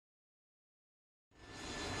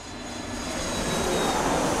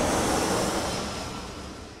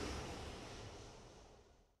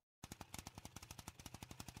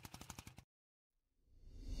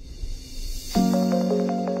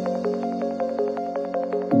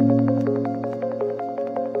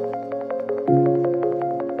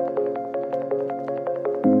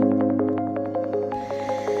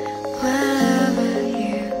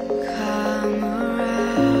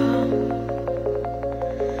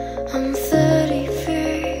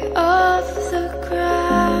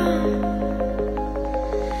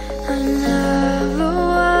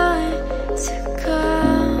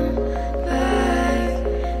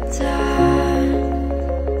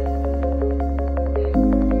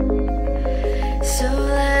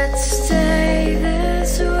stay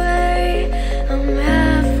this way. I'm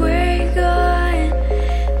halfway gone,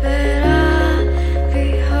 but I'll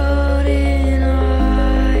be holding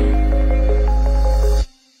on.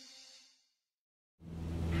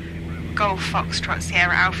 Golf Foxtrot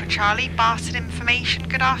Sierra Alpha Charlie, Barton information,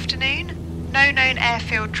 good afternoon. No known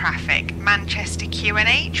airfield traffic, Manchester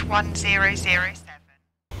QNH 1007.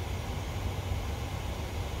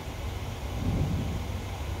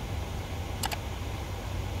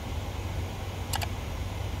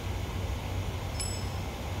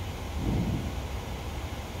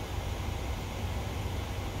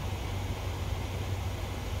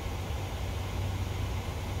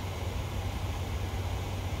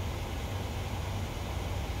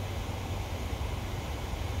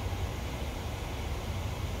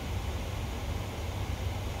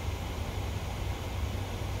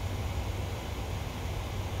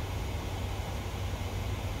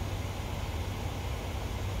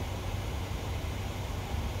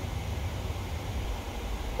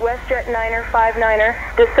 Westjet 959er,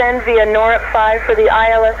 descend via NORAP 5 for the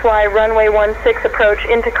ILSY runway 16 approach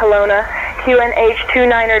into Kelowna, QNH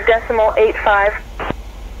 29.85.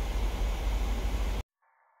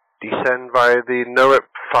 Descend via the NORAP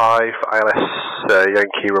 5 ILS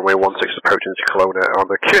Yankee runway 16 approach into Kelowna on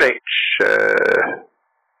the QNH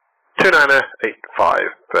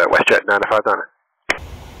 29.85, Westjet 959er.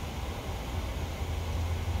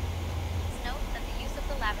 Note that the use of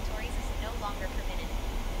the lavatories is no longer permitted.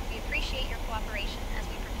 We appreciate your cooperation as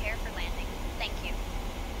we prepare for landing. Thank you.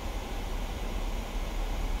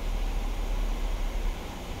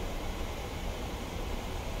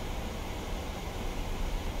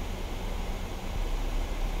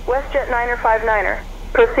 Westjet 959er,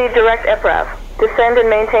 proceed direct EPRAV. Descend and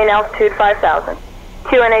maintain altitude 5000.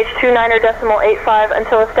 QNH 29.85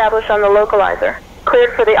 until established on the localizer.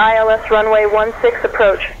 Cleared for the ILS runway 16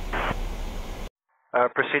 approach.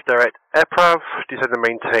 Proceed direct EPRAV, descend and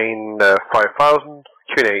maintain 5000,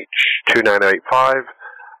 QNH 2985,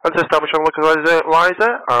 until established on the localizer,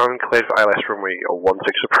 and cleared for ILS runway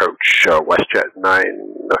 16 approach, Westjet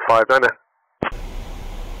 959er.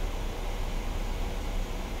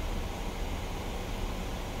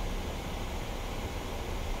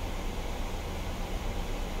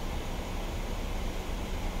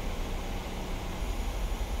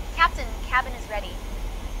 Captain, cabin is ready.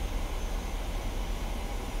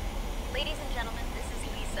 Ladies and gentlemen, this is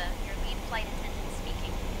Lisa, your lead flight attendant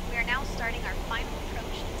speaking. We are now starting our final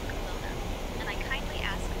approach into Kelowna, and I kindly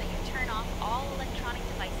ask that you turn off all electronic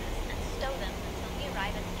devices and stow them until we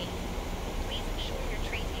arrive at the gate. Please ensure your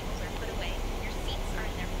tray tables are put away, your seats are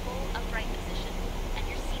in their full upright position, and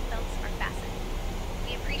your seat belts are fastened.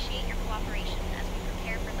 We appreciate your cooperation as we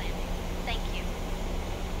prepare for landing. Thank you.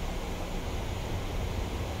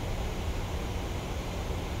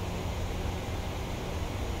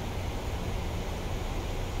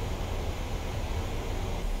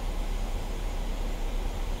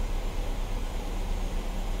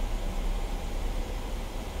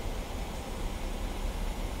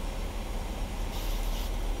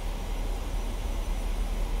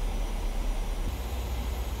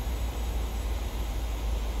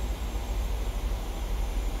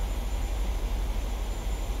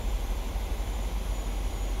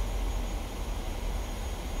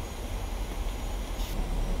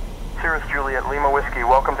 Cirrus Juliet Lima Whiskey,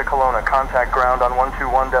 welcome to Kelowna. Contact ground on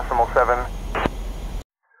 121.7.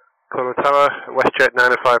 Kelowna Tower, Westjet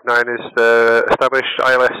 959 is established,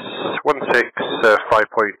 ILS 16,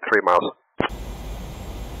 5.3 miles.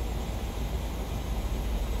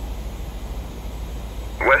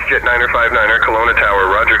 Westjet 959er, Kelowna Tower,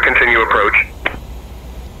 roger, continue approach.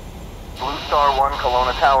 Blue Star 1,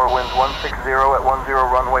 Kelowna Tower, winds 160 at 10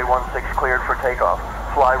 runway 16 cleared for takeoff.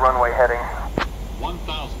 Fly runway heading.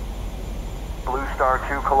 1000. Blue Star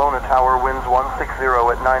 2, Kelowna Tower, winds 160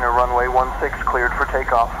 at 9er runway 16 cleared for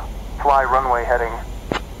takeoff. Fly runway heading.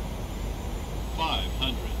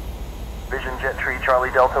 500. Vision Jet Tree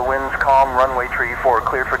Charlie Delta, winds calm, runway tree 4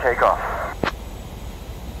 cleared for takeoff.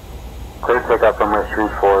 Clear takeoff runway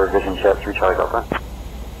 34, Vision Jet 3 Charlie Delta.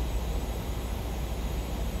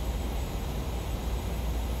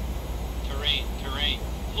 Terrain,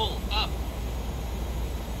 pull up.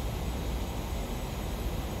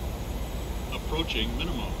 Approaching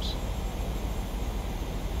minimums.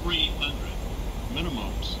 300,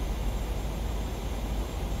 minimums.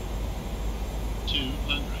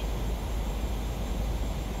 200.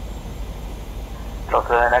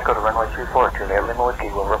 Delta and Echo to runway 34, Juliet Lima Whiskey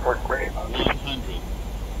will report grade. 100.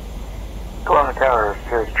 Kelowna Tower,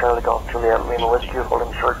 Cirrus Charlie Golf Juliet Lima Whiskey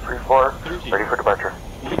holding short 34, 30, ready for departure.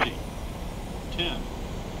 20, 10,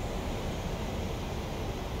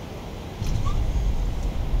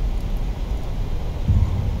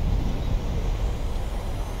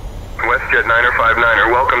 Westjet 959er,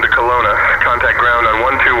 welcome to Kelowna. Contact ground on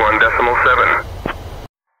 121.7.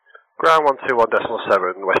 Ground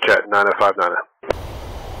 121.7, Westjet 959er.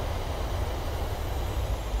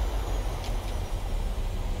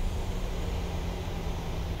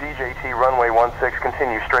 DJT runway 16,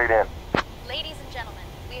 continue straight in. Ladies and gentlemen,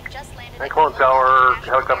 we have just landed Hey, at Kelowna Kelowna Tower, International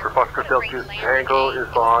helicopter Airport. Foxtrot What a Delta great Tango landing.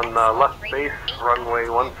 is on Excellent left rate base, of 8 runway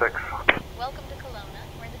knots. 16. Welcome to Kelowna,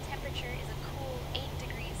 where the temperature is a cool 8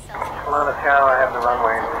 degrees Celsius. Kelowna Tower, I have the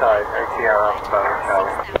runway inside, ATR Alpha Bravo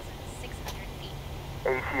Charlie. 6,600 feet.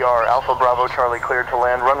 ATR Alpha Bravo Charlie cleared to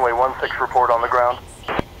land, runway 16 report on the ground.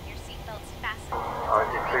 Seated with your seatbelts fastened.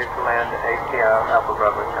 You're cleared to land, ATR Alpha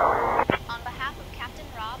Bravo Charlie. On behalf of Captain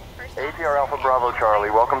Rob, First ATR Alpha Bravo Charlie,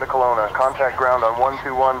 welcome to Kelowna. Contact ground on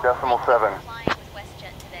 121.7. flying with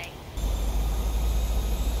Westjet today.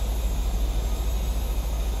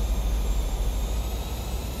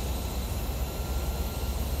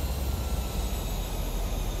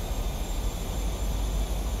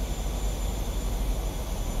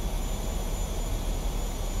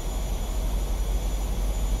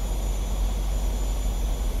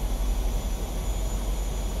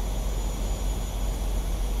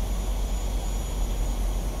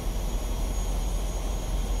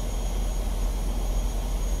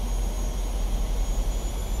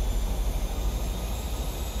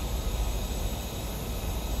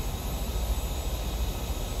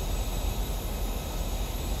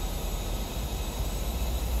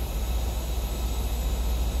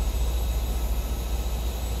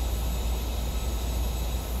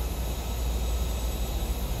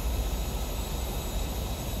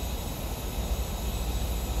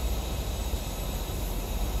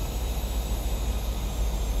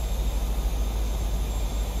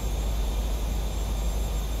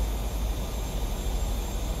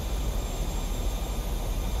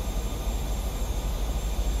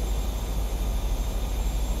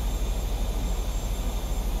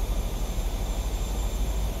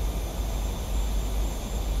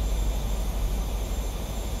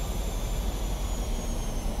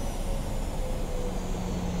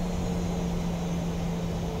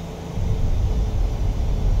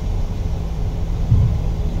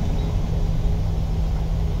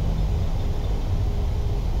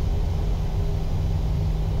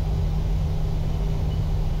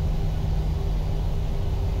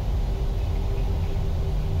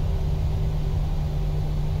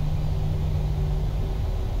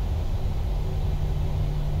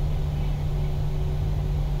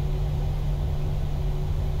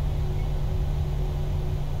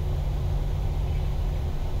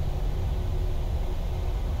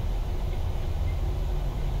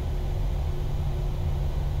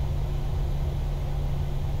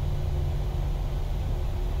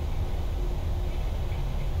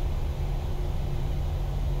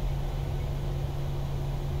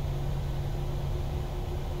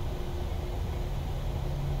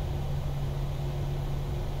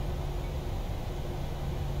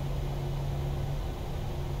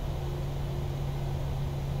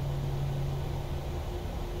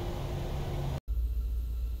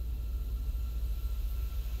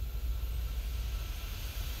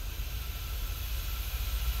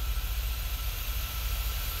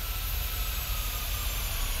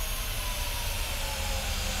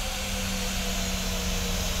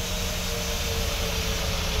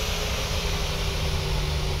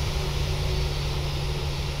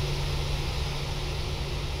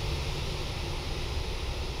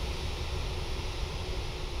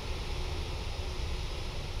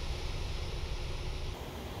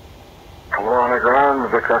 Kelowna ground,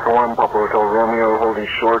 Victor Echo 1, Papa Hotel Romeo, holding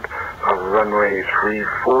short of runway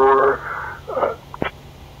 34.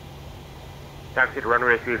 Taxi to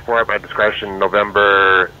runway 34 by discretion,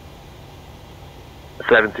 November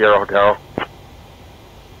 70 Hotel.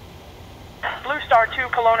 Blue Star 2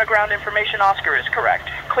 Kelowna ground information Oscar is correct.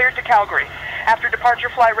 Cleared to Calgary. After departure,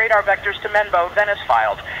 fly radar vectors to Menbo, then as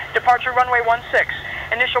filed. Departure runway 16.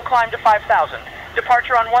 Initial climb to 5,000.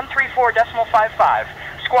 Departure on 134.55.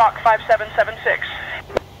 Squawk 5776.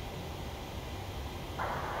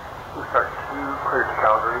 Blue Star 2 cleared to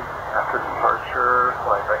Calgary. After departure,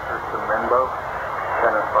 fly vectors to Menbo,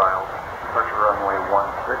 then as filed. Departure runway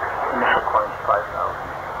 16. Initial climb to 5,000.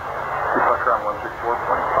 Departure on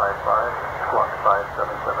 164.55. Squawk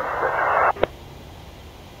 5776.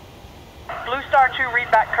 Blue Star 2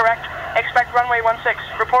 readback correct. Expect runway 16.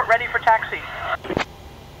 Report ready for taxi.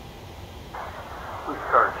 Blue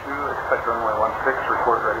Star 2, expect runway 16,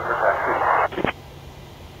 report ready for taxi.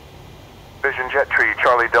 Vision Jet Tree,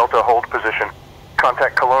 Charlie Delta, hold position.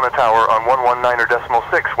 Contact Kelowna Tower on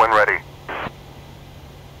 119.6 when ready.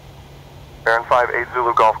 Baron 58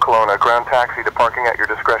 Zulu Golf Kelowna, ground taxi to parking at your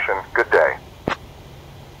discretion. Good day.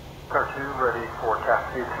 Car 2 ready for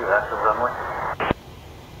taxi to active runway.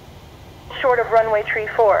 Short of runway tree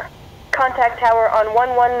 4. Contact tower on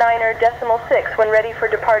 119.6 when ready for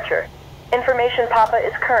departure. Information Papa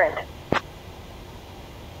is current.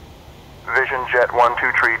 Vision Jet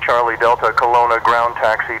 123 Charlie Delta Kelowna, ground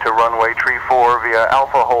taxi to runway tree 4 via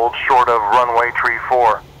Alpha hold short of runway tree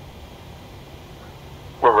 4.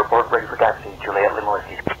 We'll report ready for taxi, Juliet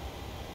Limousine.